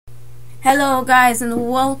Hello guys, and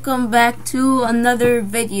welcome back to another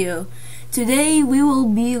video. Today we will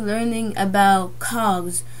be learning about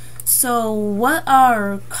cogs. So what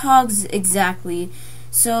are cogs exactly?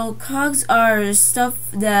 So cogs are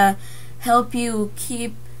stuff that help you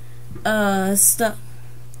keep stuff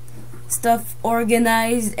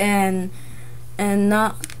organized and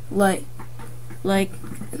not like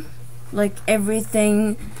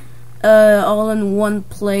everything all in one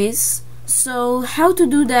place. So how to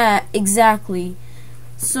do that exactly?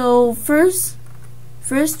 So first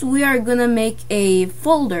we are gonna make a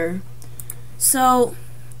folder. So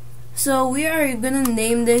we are gonna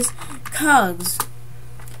name this cogs.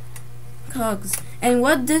 And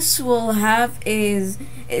what this will have is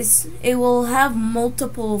it will have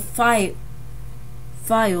multiple files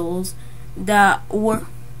that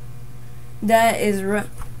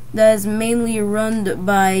is mainly run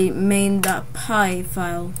by main.py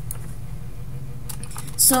file.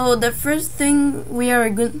 So the first thing we are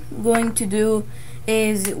going to do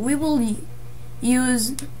is we will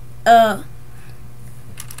use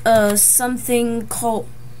something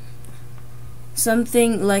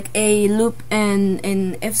like a loop and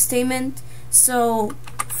an if statement. So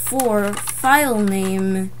for file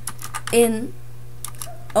name in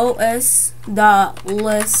os.list.dir.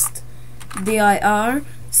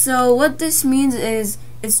 So what this means is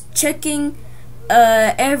it's checking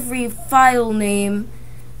every file name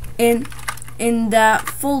in that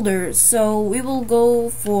folder. So we will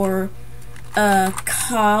go for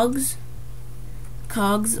cogs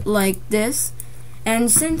like this,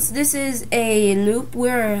 and since this is a loop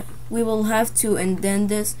we will have to indent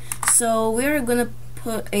this, so we're gonna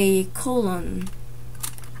put a colon.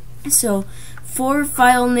 So for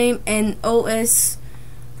file name in os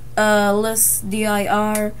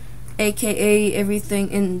list.dir, aka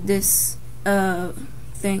everything in this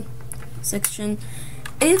section,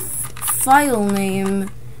 if file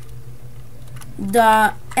name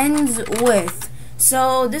that ends with,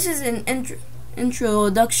 so this is an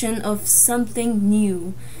introduction of something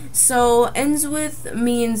new. So ends with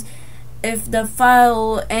means if the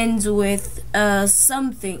file ends with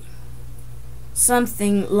something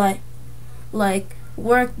like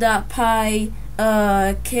work.py,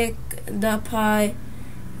 kick.py,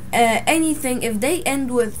 anything. If they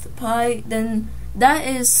end with py, then that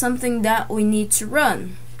is something that we need to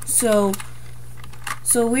run. So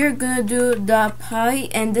we're gonna do .py,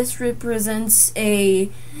 and this represents a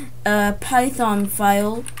Python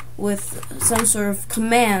file with some sort of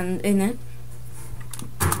command in it.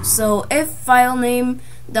 So if file name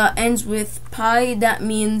that ends with py, that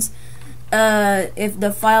means if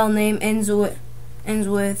the file name ends with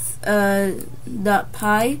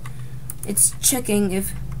 .py, it's checking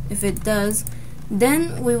if it does.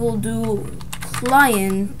 Then we will do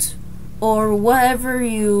client or whatever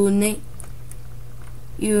you named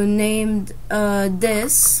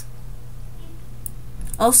this.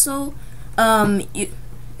 Also,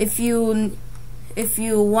 if you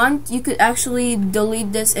want, you could actually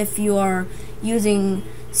delete this if you are using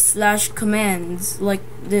 / commands like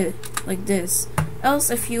this.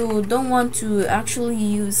 Else, if you don't want to actually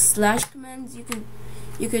use / commands, you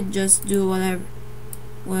could just do whatever.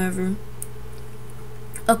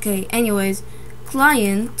 Okay, anyways,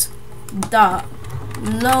 client dot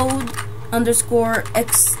load underscore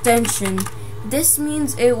extension. This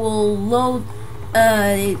means it will load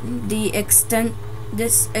this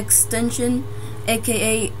extension,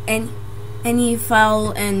 aka any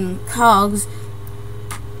file in cogs,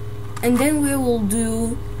 and then we will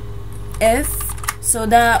do if, so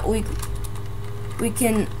that we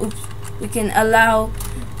can allow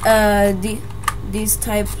these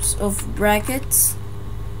types of brackets.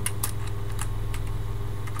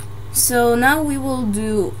 So now we will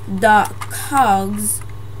do cogs.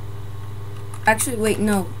 Actually,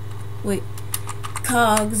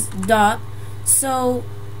 cogs dot. So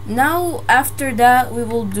now after that we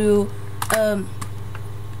will do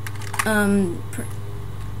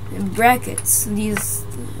brackets. These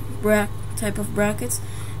type of brackets,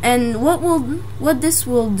 and what this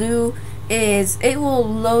will do is it will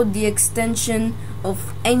load the extension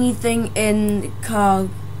of anything in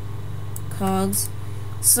cogs.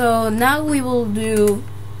 So now we will do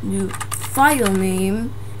file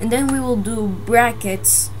name, and then we will do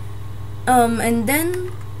brackets, and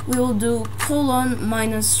then we will do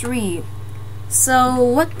 :-3. So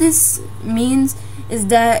what this means is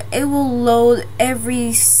that it will load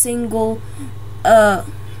every single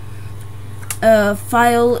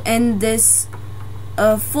file in this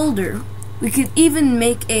folder. We could even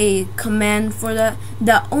make a command for that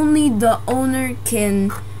only the owner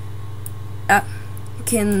can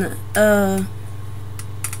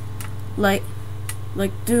like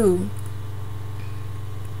do.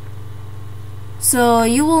 So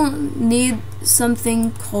you will need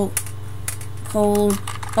something called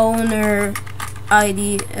owner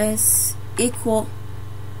IDs equal,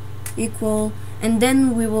 and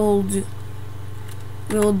then we will do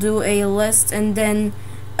a list, and then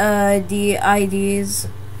the IDs.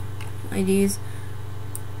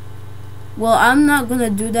 Well, I'm not gonna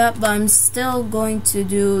do that, but I'm still going to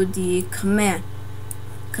do the command.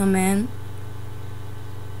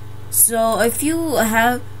 So if you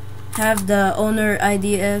have the owner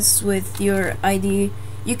IDs with your ID,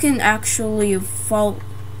 you can actually follow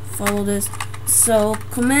this. So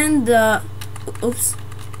command the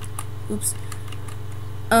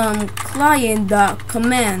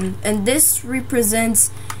client.command, and this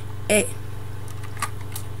represents a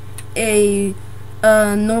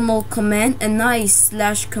normal command and not a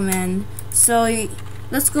slash command. So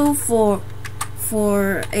let's go for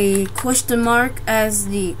a question mark as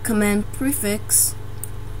the command prefix,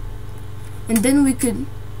 and then we can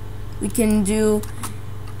do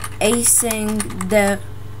async def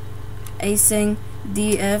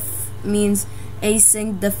means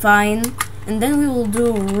async define, and then we will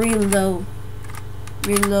do reload,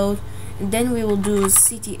 and then we will do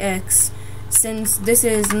ctx, since this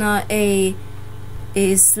is not a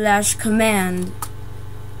slash command.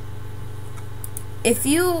 If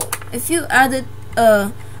you added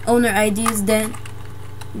owner IDs, then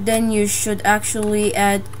you should actually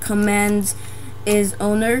add commands is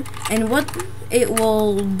owner, and what it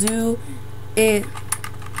will do is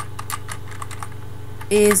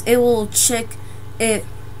it will check if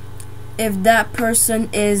that person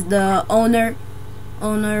is the owner,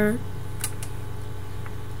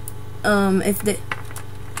 if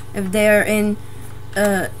they are in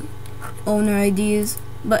owner IDs.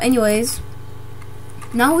 But anyways,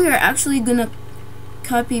 now we are actually gonna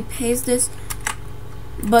copy paste this,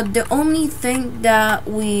 but the only thing that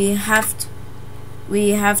we have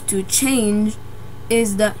to change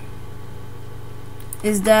is that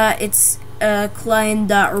it's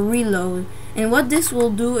client.reload, and what this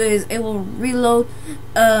will do is it will reload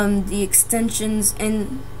the extensions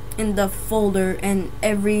in the folder and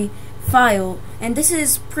every file, and this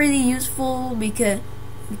is pretty useful because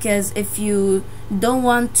if you don't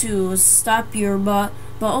want to stop your bot,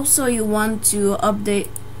 but also you want to update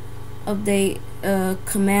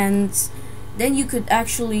commands, then you could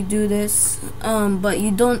actually do this, but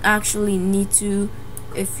you don't actually need to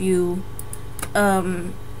if you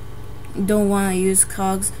don't want to use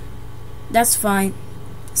Cogs. That's fine.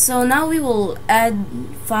 So now we will add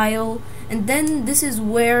file, and then this is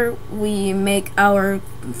where we make our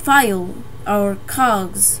file, our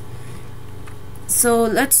Cogs. So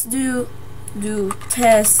let's do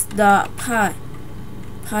test.python.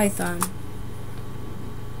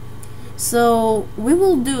 So we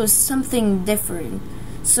will do something different.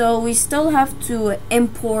 So we still have to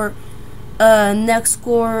import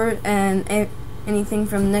Nextcord and anything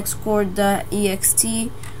from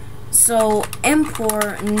Nextcord.ext. So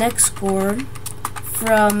import Nextcord,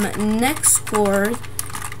 from Nextcord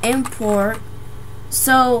import.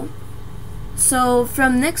 So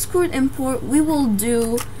from Nextcord import we will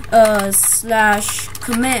do slash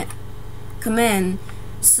command.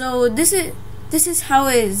 So this is how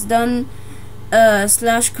it is done,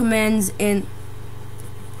 slash commands in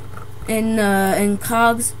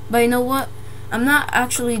Cogs. But you know what? I'm not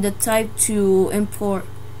actually the type to import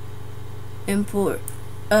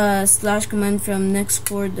slash command from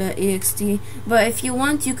Nextcord.ext. But if you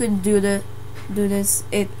want, you could do this.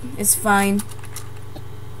 It's fine.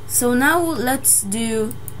 So now let's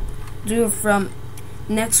do from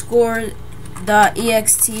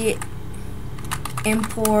Nextcord.ext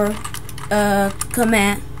import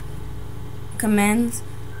commands.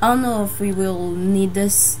 I don't know if we will need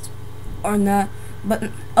this or not,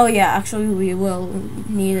 but oh yeah, actually we will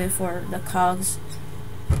need it for the Cogs.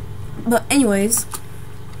 But anyways,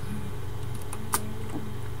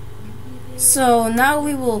 so now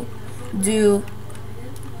we will do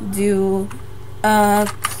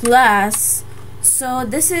class. So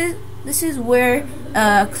this is where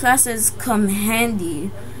classes come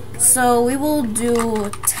handy. So we will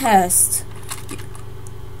do test.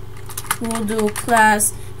 We'll do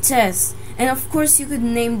class test, and of course you could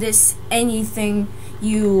name this anything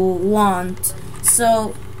you want.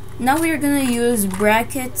 So now we are gonna use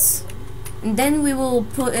brackets, and then we will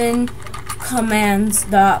put in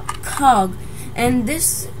commands.cog, and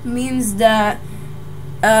this means that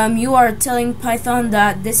you are telling Python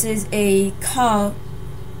that this is a cog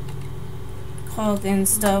and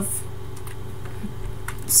stuff.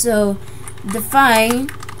 So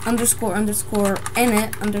define underscore underscore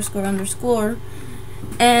init underscore underscore,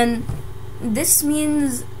 and this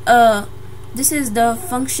means this is the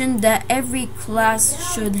function that every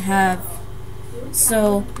class should have.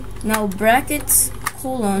 So now brackets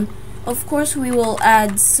colon, of course we will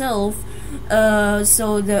add self,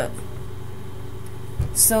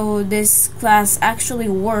 so this class actually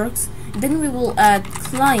works. Then we will add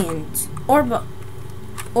client or bot.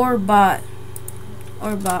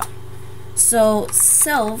 So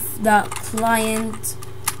self dot client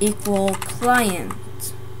equal client.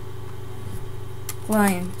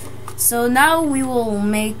 So now we will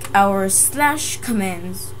make our slash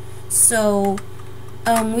commands. So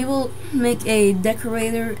we will make a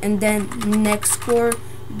decorator and then Nextcord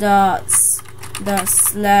dot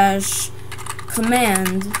slash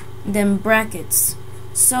command, then brackets.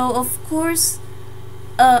 So of course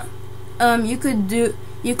you could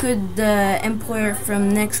import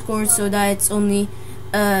from Nextcord so that it's only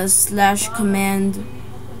slash command.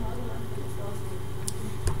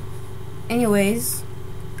 Anyways,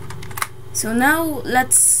 so now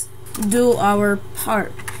let's do our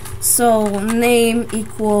part. So name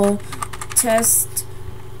equal test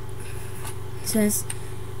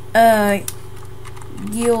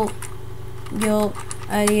guild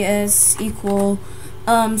IDs equal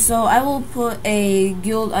so I will put a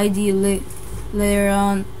guild ID later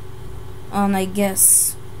on I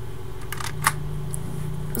guess.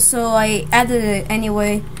 So I added it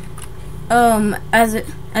anyway as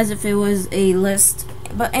if it was a list.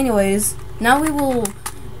 But anyways, now we will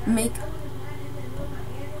make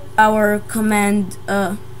our command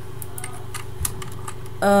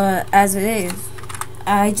as it is.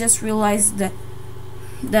 I just realized that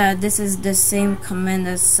this is the same command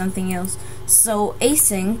as something else. So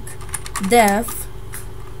async def.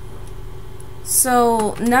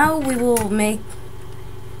 So now we will make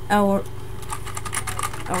our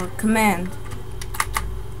command.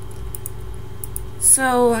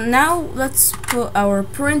 So now let's put our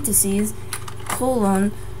parentheses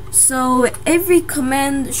colon. So every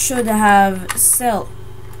command should have self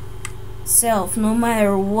no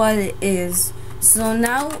matter what it is. So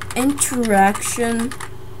now interaction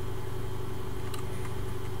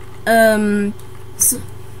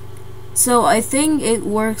so I think it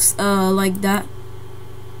works like that.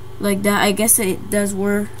 I guess it does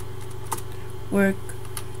work.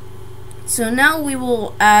 So now we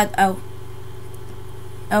will add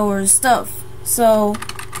our stuff. So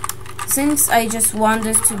since I just want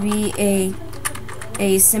this to be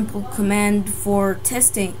a simple command for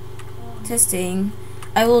testing,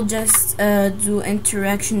 I will just do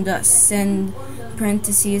interaction.send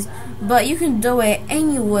parentheses, but you can do it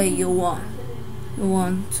any way you want.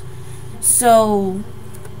 So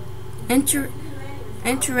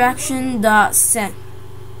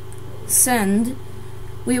interaction.send,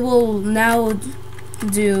 we will now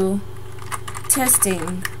do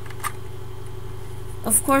testing.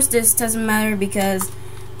 Of course this doesn't matter because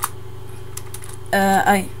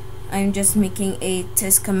I'm just making a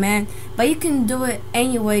test command, but you can do it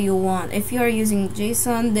any way you want. If you are using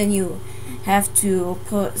JSON, then you have to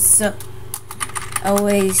put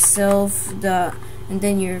away self and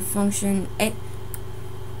then your function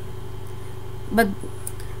but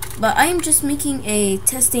I'm just making a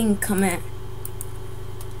testing command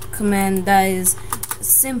that is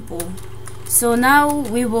simple. So now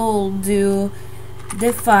we will do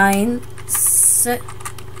define setup,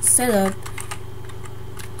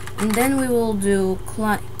 and then we will do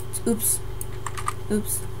client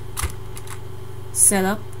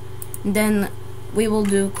setup, and then we will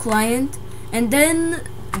do client, and then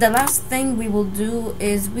the last thing we will do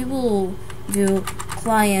is we will do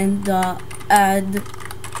client add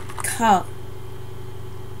cog,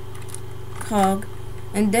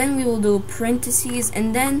 and then we will do parentheses,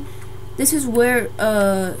 and then this is where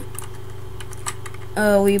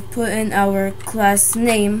we put in our class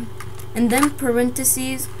name, and then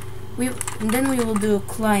parentheses, and then we will do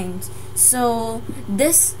client. So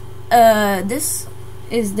this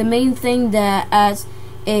is the main thing that adds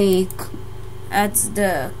the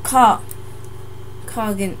cog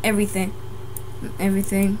and everything.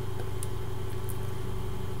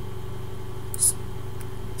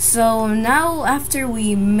 So now after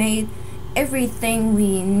we made everything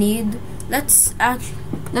we need, let's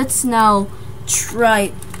now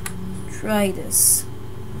try this.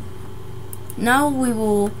 Now we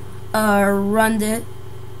will run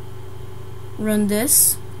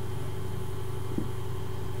this.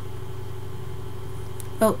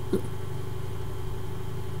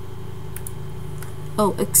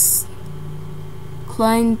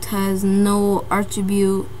 Client has no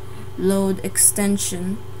attribute load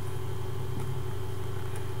extension.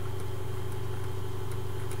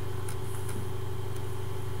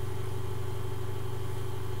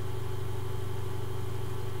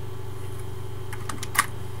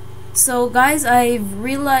 So guys, I've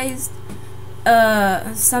realized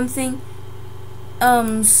something.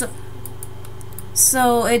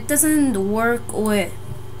 So it doesn't work with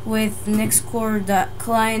Nextcord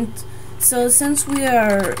client. So since we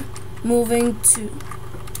are moving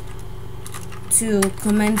to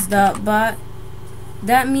commands.bot,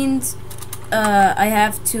 that means I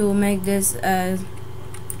have to make this as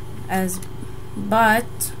bot,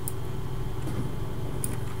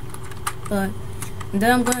 but then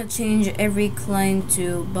I'm gonna change every client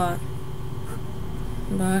to bot.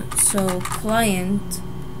 So client,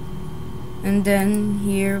 and then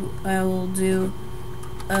here I will do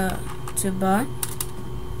to bot.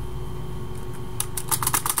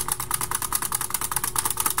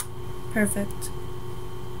 Perfect.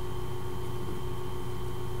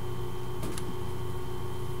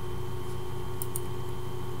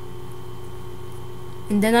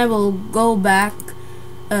 And then I will go back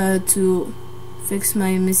to fix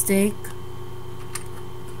my mistake,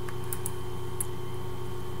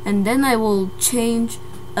 and then I will change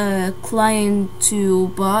client to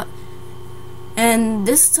bot, and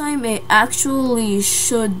this time it actually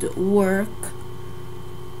should work.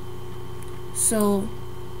 So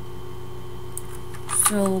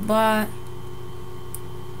bot,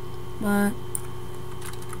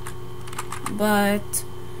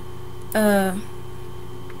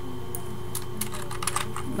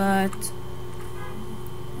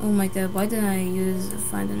 oh my god, why didn't I use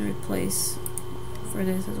find and replace for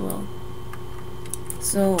this as well?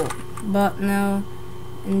 So bot now,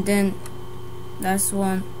 and then last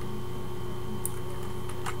one,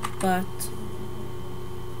 but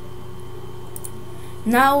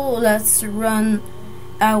now let's run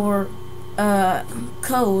our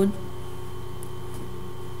code,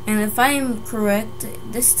 and if I am correct,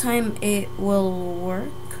 this time it will work.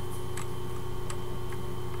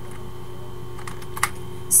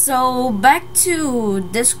 So back to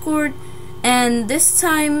Discord, and this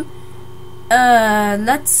time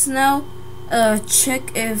let's now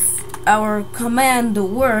check if our command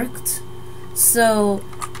worked. So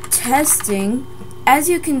testing, as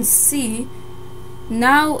you can see,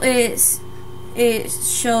 now it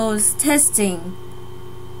shows testing.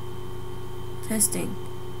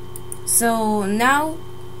 So now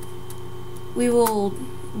we will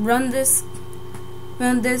run this,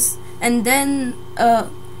 and then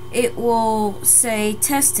it will say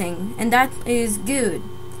testing, and that is good.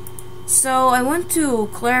 So I want to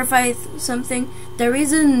clarify something. The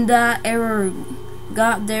reason that error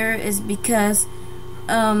got there is because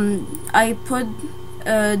I put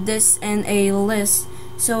this in a list,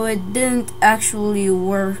 so it didn't actually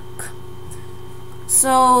work.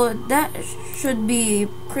 So that should be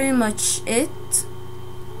pretty much it.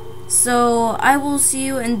 So I will see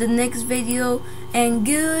you in the next video, and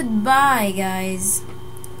goodbye, guys.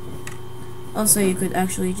 Also, you could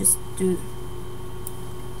actually just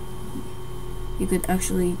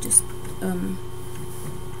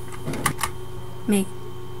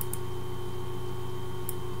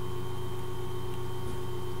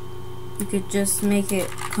make it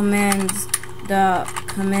commands the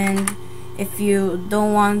command if you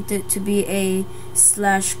don't want it to be a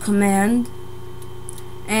 /command,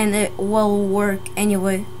 and it will work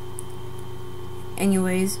anyways,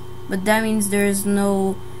 but that means there's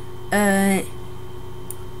no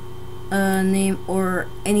name or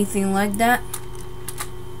anything like that.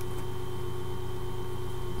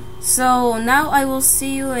 So now I will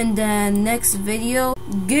see you in the next video.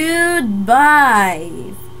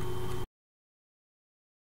 Goodbye.